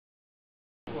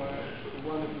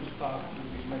wanted to start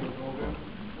with this main program.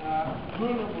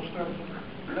 Bruno Bosteels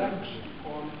lectures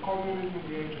on communism in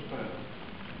the age of peril.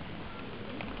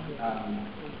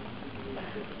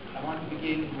 I want to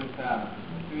begin with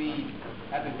three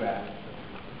epigraphs.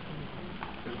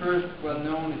 The first, well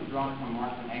known, is drawn from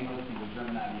Marx and Engels in the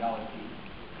German ideology.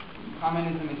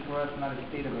 Communism is for us not a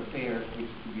state of affairs which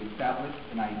is to be established,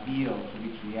 an ideal to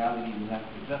which reality will have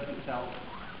to adjust itself.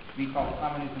 We call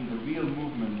communism the real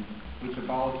movement which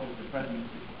abolishes the present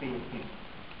state of things.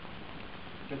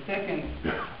 The second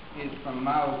is from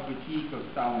Mao's critique of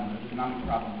Stalin's economic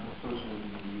problems of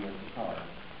socialism in the USSR.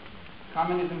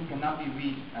 Communism cannot be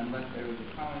reached unless there is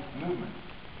a communist movement.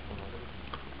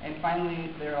 And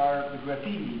finally, there are the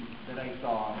graffiti that I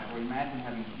saw, or imagine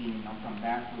having seen, on some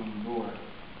bathroom door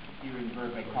here in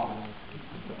Birkbeck College.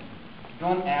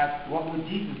 Don't ask, what would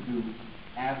Jesus do?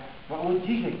 Ask, what would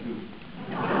Zizek do?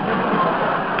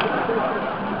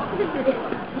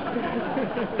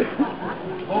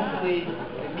 Hopefully,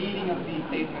 the meaning of these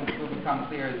statements will become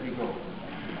clear as we go.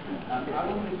 I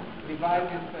will divide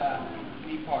this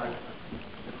three parts.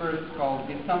 The first is called,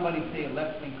 Did Somebody Say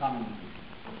Left-Wing Communism?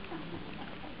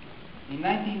 In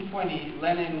 1920,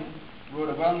 Lenin wrote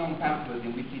a well-known pamphlet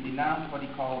in which he denounced what he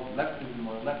called leftism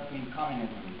or left-wing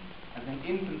communism as an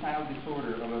infantile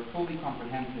disorder of a fully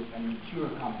comprehensive and mature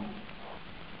communism.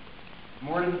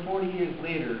 More than 40 years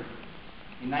later,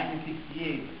 in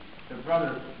 1968, the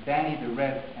brothers Danny the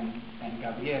Red and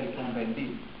Gabriel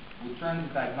Cohn-Bendit would turn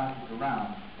the diagnostic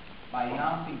around by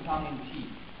announcing tongue-in-cheek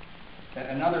that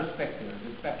another specter,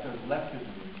 the specter of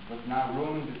leftism, was now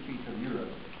roaming the streets of Europe,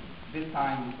 this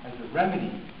time as a remedy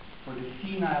for the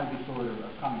senile disorder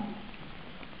of communism.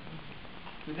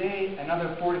 Today,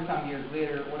 another 40-some years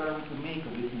later, what are we to make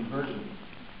of this inversion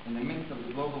in the midst of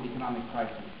the global economic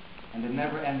crisis and the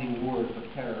never-ending wars of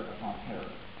terror upon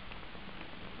terror?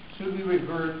 Should we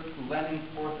revert to Lenin's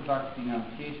orthodox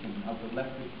denunciation of the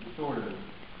leftist disorder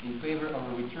in favor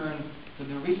of a return to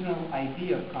the original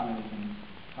idea of communism,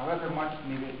 however much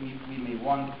we may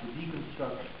want to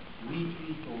deconstruct,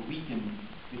 retweak, or weaken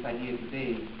this idea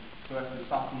today so as to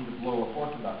soften the blow of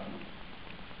orthodoxy?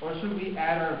 Or should we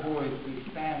add our voice to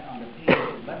expand on the pain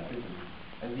of leftism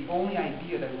as the only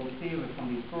idea that will save us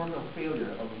from the historical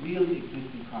failure of really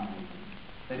existing communism,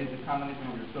 that is the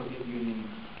communism of the Soviet Union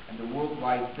and the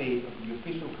worldwide fate of the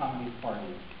official communist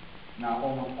parties, now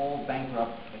almost all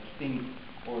bankrupt, extinct,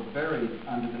 or buried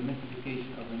under the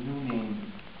mystification of a new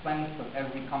name, cleansed of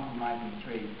every compromising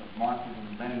trait of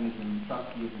Marxism, Leninism,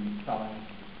 Trotskyism, Stalinism,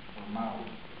 or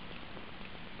Maoism?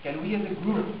 Can we as a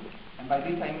group, and by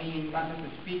this I mean not just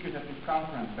the speakers at this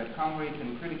conference, but comrades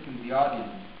and critics in the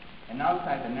audience, and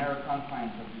outside the narrow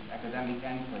confines of this academic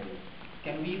enclave,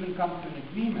 can we even come to an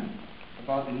agreement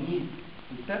about the need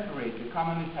to separate the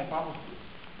communist hypothesis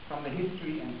from the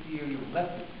history and theory of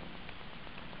leftism?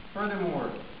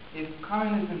 Furthermore, is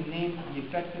communism named the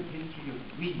effective history of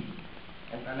greed,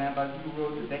 as Alain Badiou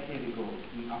wrote a decade ago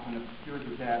in Of an Obscure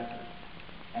Disaster,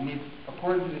 and is,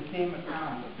 according to the same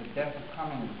account of the death of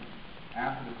communism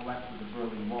after the collapse of the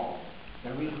Berlin Wall,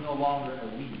 there is no longer a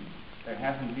we, there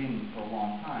hasn't been for a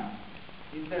long time?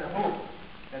 Is there hope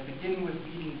that beginning with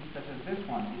meetings such as this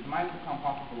one, it might become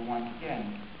possible once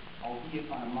again,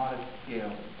 albeit on a modest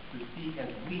scale, to speak as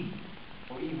we,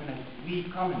 or even as we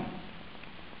communists?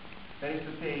 That is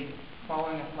to say,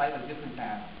 following a slightly different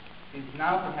path, is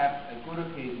now perhaps a good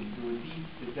occasion to repeat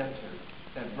the gesture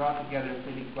that brought together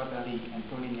Félix Guattari and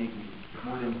Tony Negri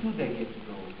more than 2 decades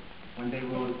ago when they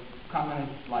wrote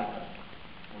Communists Like Us,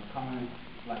 or Communists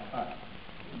Like Us.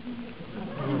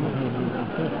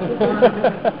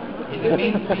 In the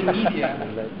mainstream media,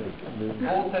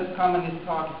 all such communist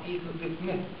talk is easily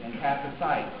dismissed and cast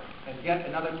aside as yet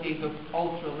another case of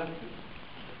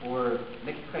ultra-leftism, or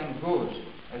l'extrême gauche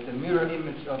as the mirror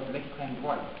image of l'extrême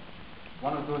droite,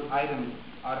 one of those items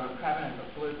out of a cabinet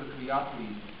of political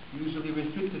curiosities usually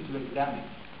restricted to academics,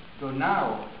 though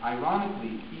now,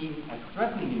 ironically, seen as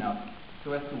threatening enough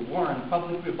so as to warrant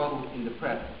public rebuttals in the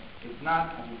press, if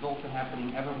not, as is also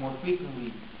happening ever more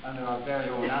frequently under our very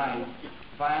own eyes,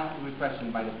 violent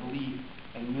repression by the police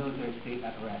and military state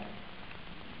apparatus.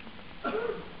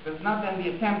 Does not then the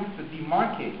attempt to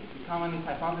demarcate the communist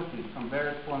hypothesis from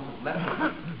various forms of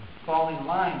leftism fall in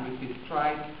line with this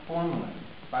tried formula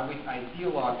by which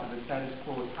ideologues of the status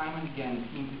quo time and again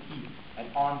seem to keep at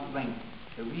arm's length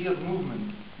the real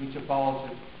movement which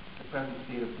abolishes the present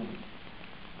state of things?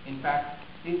 In fact,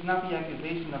 is not the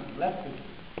accusation of leftism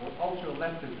or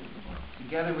ultra-leftism,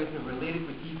 together with a related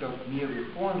critique of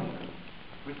neo-reformism,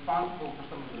 responsible for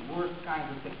some of the worst kinds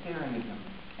of sectarianism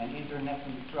and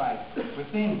internecine strife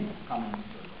within communist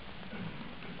circles?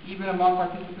 Even among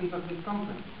participants of this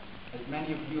conference, As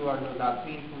many of you are no doubt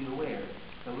painfully aware,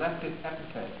 the leftist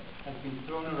epithet has been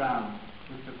thrown around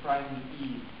with surprising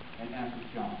ease and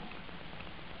insouciance.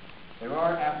 There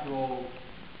are, after all,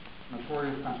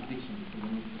 notorious contradictions in the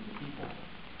midst of the people.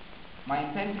 My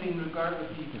intention in regard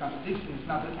with these contradictions is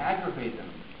not to aggravate them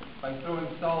by throwing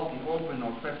salt in open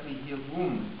or freshly healed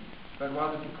wounds, but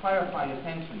rather to clarify the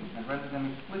tensions and render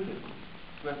them explicit,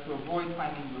 so as to avoid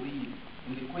finding relief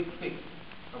in the quick fix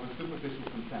of a superficial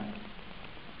consensus.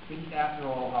 This is, after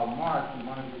all, how Marx, in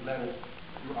one of his letters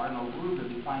to Arnold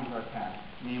Ruger, defines our task,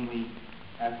 namely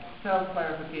as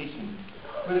self-clarification,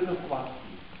 critical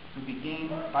philosophy, to be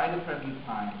gained by the present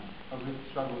time of its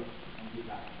struggles and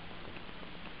desires.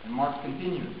 And Marx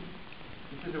continues,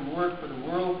 this is a work for the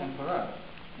world and for us.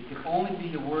 It can only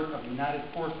be the work of united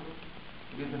forces.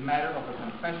 It is a matter of a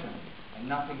confession and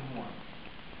nothing more.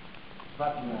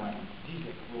 Vatimore and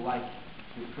Jesus will like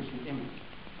this Christian image.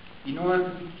 In order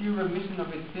to secure remission of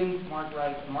its sins, Marx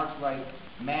writes,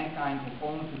 mankind has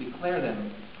only to declare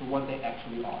them for what they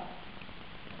actually are.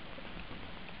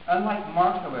 Unlike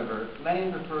Marx, however,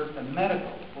 Lenin prefers a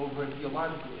medical over a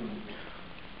theological image.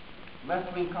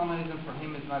 Left-wing communism for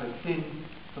him is not a sin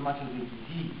so much as a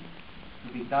disease,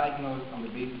 to be diagnosed on the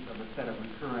basis of a set of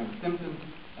recurring symptoms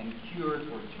and cured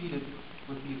or treated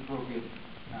with the appropriate,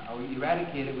 or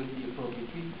eradicated with the appropriate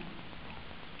treatment.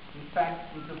 In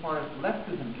fact, insofar as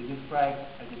leftism is described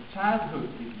as a childhood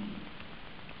disease,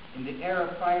 in the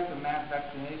era prior to mass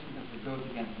vaccination of the dose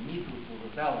against measles or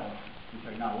rubella,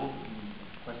 which are now openly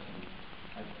questioned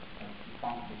as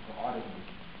responsible for autism,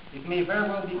 it may very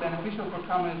well be beneficial for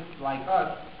communists like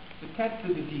us to catch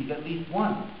the disease at least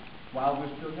once while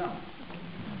we're still young.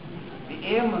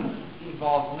 The ailment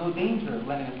involves no danger,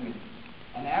 Lenin admits,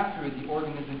 and after it the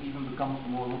organism even becomes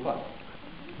more robust.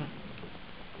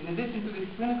 In addition to this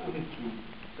clinical history,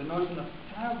 the notion of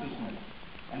childishness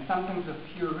and sometimes of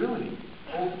puerility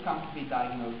also comes to be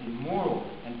diagnosed in moral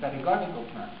and pedagogical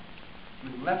terms,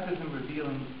 with leftism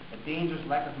revealing a dangerous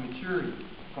lack of maturity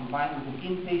combined with an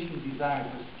impatient desire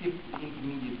to skip the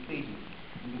intermediate stages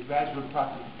in the gradual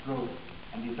process of growth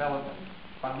and development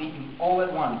by leaping all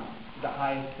at once to the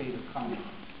highest phase of communism.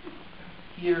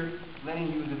 Here,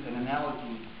 Lenin uses an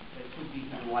analogy that should be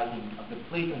to the liking of the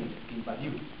Platonists in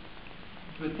Badiou.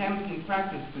 To attempt in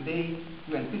practice today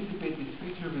to anticipate this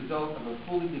future result of a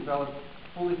fully developed,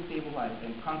 fully stabilized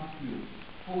and constituted,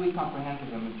 fully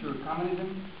comprehensive and mature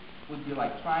communism would be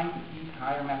like trying to teach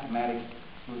higher mathematics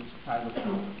to a child of 2.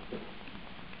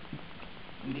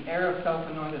 In the era of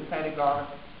self-anointed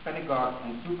pedagogues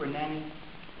and super nannies,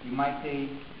 we might say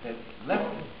that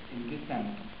leftists, in this sense,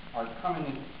 are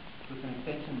communists with an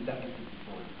attention deficit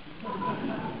disorder.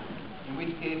 In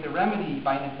which case, the remedy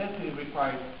by necessity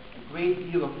requires a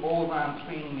great deal of all-round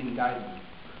training and guidance.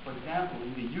 For example,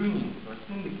 in the unions or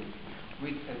syndicates,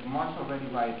 which, as Marx already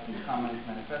writes in the Communist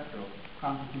Manifesto,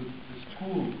 constitute the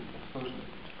school of socialism.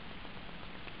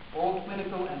 All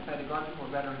clinical and pedagogical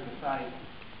rhetoric aside,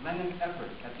 Lenin's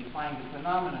effort at defining the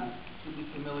phenomena should be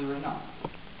familiar enough.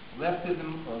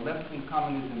 Leftism or left-wing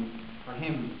communism, for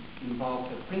him,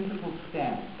 involves a principled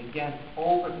stand against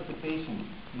all participation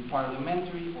in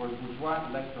parliamentary or bourgeois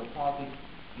electoral politics,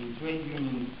 in trade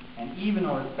unions, and even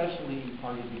or especially in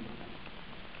party discipline.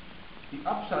 The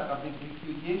upshot of this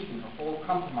repudiation of all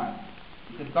compromise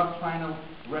is a doctrinal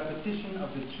repetition of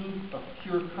the truth of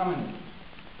pure communism,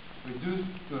 reduced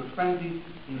to a frenzied,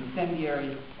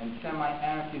 incendiary, and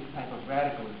semi-anarchist type of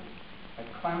radicalism,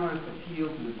 a clamorous appeal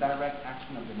to the direct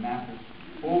action of the masses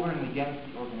over and against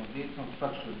the organizational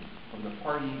structures of the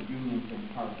party, unions,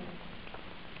 and parties.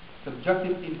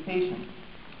 Subjective impatience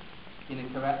in a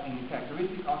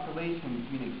characteristic oscillation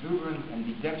between exuberance and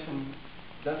dejection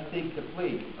thus takes the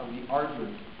place of the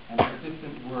arduous and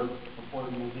persistent work of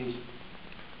organization.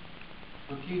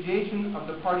 Repudiation of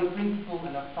the party principle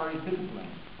and of party discipline,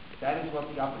 that is what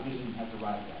the opposition has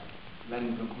arrived at,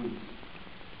 Lenin concludes.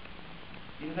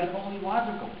 It is then only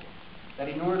logical that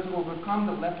in order to overcome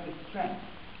the leftist strength,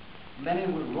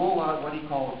 Lenin would roll out what he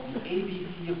calls the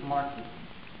ABC of Marxism,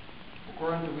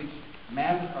 according to which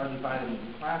masses are divided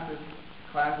into classes,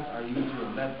 classes are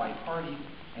usually led by parties,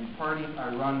 and parties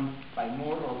are run by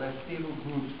more or less stable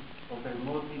groups of their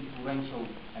most influential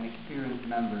and experienced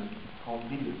members called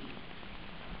leaders.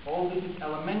 All this is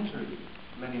elementary,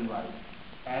 Lenin writes,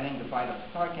 adding the bite of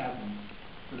sarcasm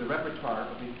to the repertoire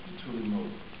of his equally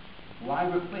mode. Why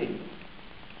replace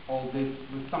all this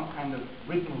with some kind of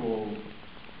rigmarole,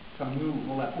 some new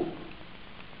volapük?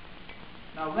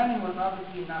 Now, Lenin was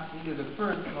obviously not neither the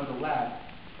first nor the last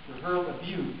to hurl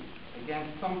abuse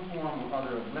against some form or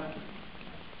other of leftism.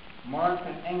 Marx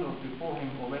and Engels before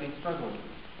him already struggled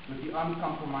with the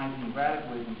uncompromising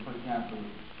radicalism, for example,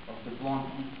 of the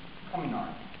blonde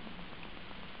communards.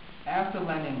 After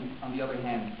Lenin, on the other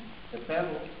hand, the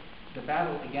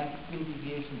battle against twin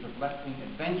deviations of left-wing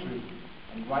adventurism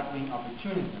and right-wing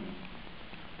opportunism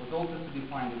was also to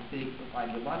define the stakes of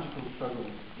ideological struggle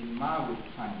in Maoist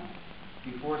China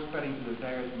before spreading to the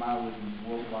various Maoisms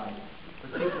worldwide,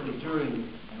 particularly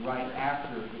during and right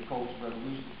after the Cultural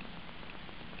Revolution.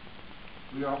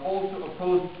 We are also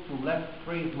opposed to left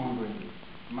phrase-mongering.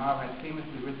 Mao has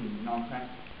famously written in On Practice,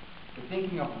 the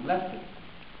thinking of leftists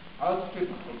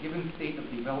outstrips a given state of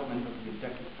development of the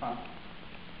objective process.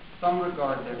 Some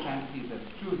regard their fantasies as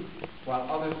truth, while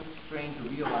others strain to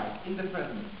realize in the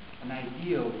present an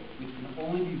ideal which can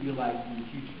only be realized in the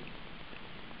future.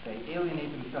 They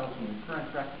alienate themselves from the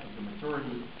current practice of the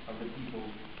majority of the people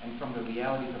and from the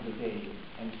realities of the day,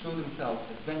 and show themselves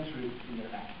adventurous in their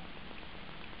actions.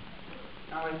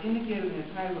 Now, as indicated in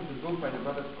the title of the book by the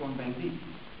brothers Cohn-Bendit,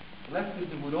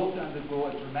 leftism would also undergo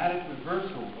a dramatic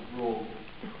reversal of roles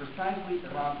precisely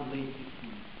around the late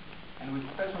 60s, and with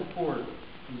special force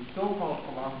in so-called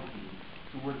philosophy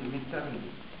toward the mid-70s,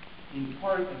 in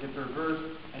part as a perverse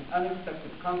and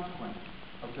unexpected consequence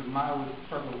of the Maoist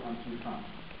struggle on two fronts.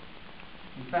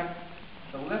 In fact,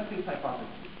 the leftist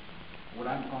hypothesis, what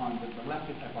I'm calling the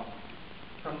leftist hypothesis,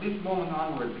 from this moment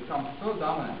onward becomes so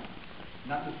dominant,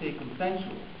 not to say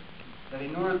consensual, that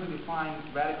in order to define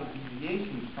radical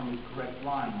deviations from its correct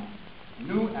line,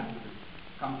 new epithets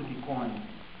come to be coined,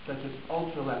 such as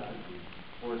ultra-leftism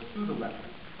or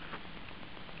pseudo-leftism.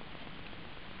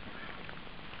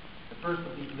 The first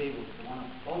of these labels, the one of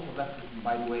ultra-leftism,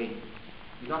 by the way,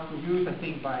 is often used, I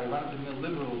think, by run-of-the-mill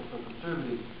liberals or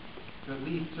conservatives to at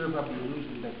least serve up the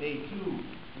illusion that they, too,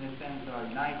 in a sense, are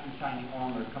knights in shining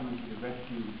armor coming to the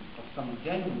rescue of some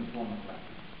genuine form of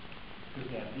leftism, because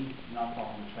they at least not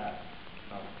fall in the trap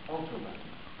of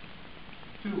ultra-leftism.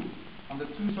 Two, on the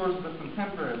two sources of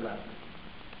contemporary leftism.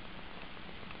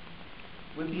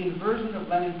 With the inversion of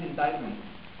Lenin's indictment,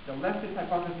 the leftist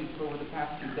hypothesis over the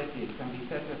past 2 decades can be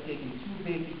said to have taken two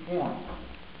basic forms.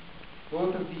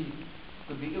 Both of these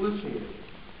could be illustrated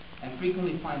and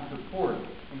frequently find support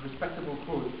in respectable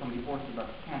quotes from the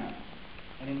Orthodox canon,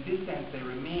 and in this sense they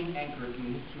remain anchored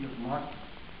in the history of Marxism,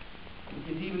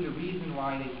 which is even the reason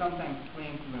why they sometimes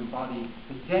claim to embody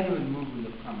the genuine movement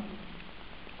of communism.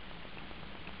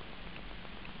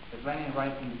 As Lenin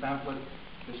writes in his pamphlet,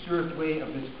 the surest way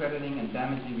of discrediting and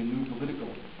damaging a new political,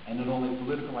 and not only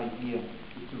political idea,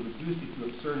 is to reduce it to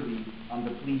absurdity on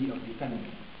the plea of defending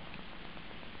it.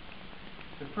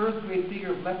 The first great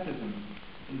figure of leftism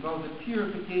involves a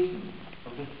purification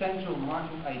of the central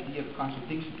Marxist idea of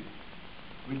contradiction,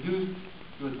 reduced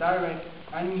to a direct,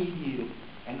 unmediated,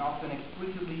 and often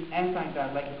explicitly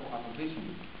anti-dialectical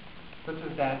opposition, such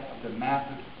as that of the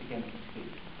masses against the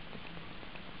state.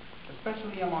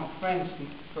 Especially among French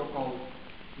so-called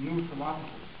new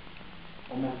philosophers,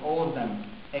 almost all of them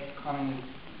ex-communists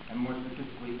and more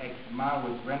specifically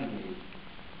ex-Maoist renegades,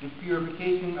 this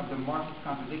purification of the Marxist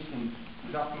contradiction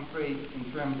is often phrased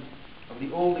in terms of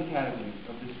the old academies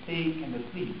of the state and the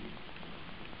fleet.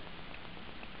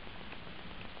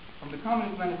 From the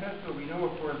Communist Manifesto, we know,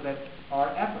 of course, that our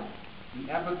epoch,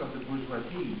 the epoch of the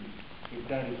bourgeoisie, if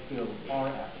that is still our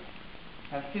epoch,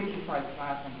 has simplified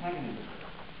class antagonism.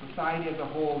 Society as a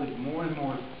whole is more and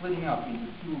more splitting up into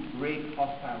two great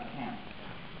hostile camps,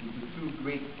 into two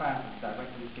great classes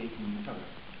directly facing each other.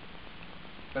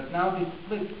 But now this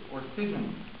split or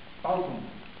scission, spaltung,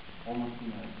 almost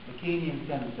in a Lacanian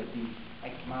sense that these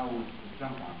ex-Maoists will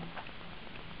jump on,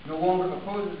 no longer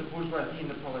opposes the bourgeoisie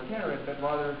and the proletariat, but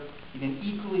rather in an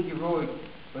equally heroic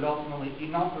but ultimately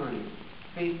inoperative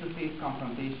face-to-face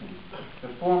confrontation, the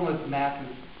formless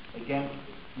masses against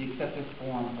the excessive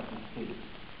form of the state,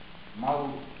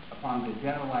 modeled upon the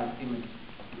generalized image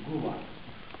of the gulag.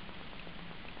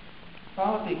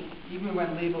 Politics, even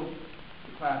when labeled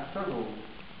the class struggle,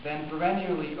 then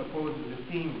perennially opposes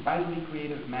the same vitally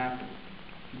creative masses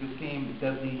to the same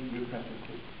deadly repressive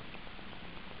system.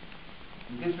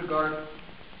 In this regard,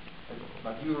 as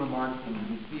Badiou remarks in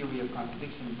his theory of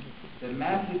contradiction, the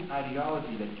massive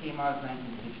ideology that came out of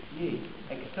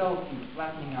 1968 excels in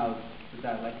flattening out the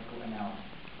dialectical analysis.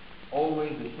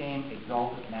 Always the same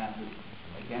exalted masses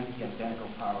against the identical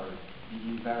power, the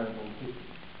invariable system,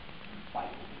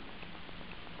 fight.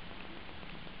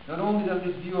 Not only does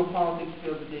this view of politics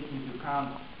fail to take into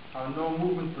account how no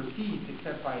movement proceeds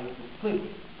except by the split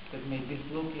that may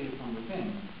dislocate it from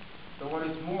within, but what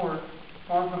is more,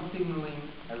 far from signaling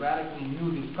a radically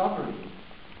new discovery,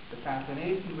 the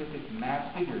fascination with its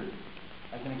mass figure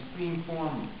as an extreme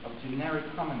form of generic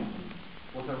communism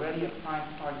was already a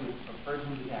prime target of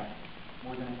urgent attack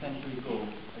more than a century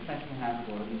and a half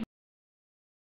ago, in